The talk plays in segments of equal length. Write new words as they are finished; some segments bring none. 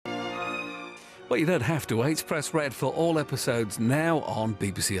Well, you don't have to wait. Press red for all episodes now on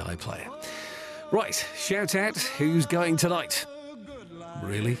BBC iPlayer. Right, shout out who's going tonight.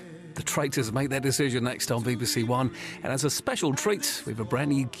 Really? The Traitors make their decision next on BBC One. And as a special treat, we have a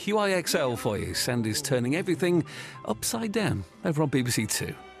brand new QIXL for you. Sandy's turning everything upside down over on BBC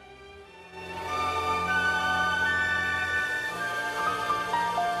Two.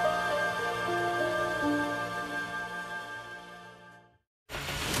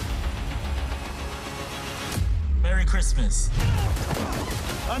 Merry Christmas.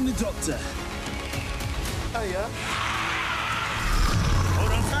 I'm the Doctor. Oh, yeah?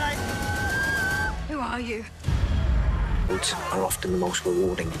 Hold on tight. Who are you? Boots are often the most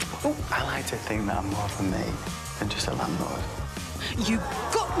rewarding. Oh, I like to think that I'm more of a mate than just a landlord. You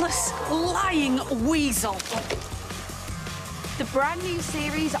gutless, lying weasel. The brand new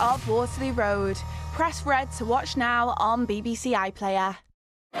series of Waterloo Road. Press red to watch now on BBC iPlayer.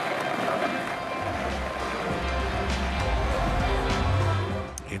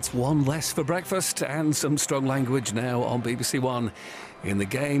 It's one less for breakfast and some strong language now on BBC One in the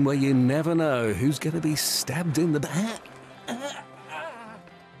game where you never know who's going to be stabbed in the back.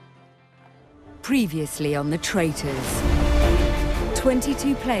 Previously on The Traitors.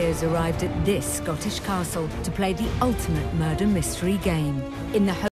 22 players arrived at this Scottish castle to play the ultimate murder mystery game in the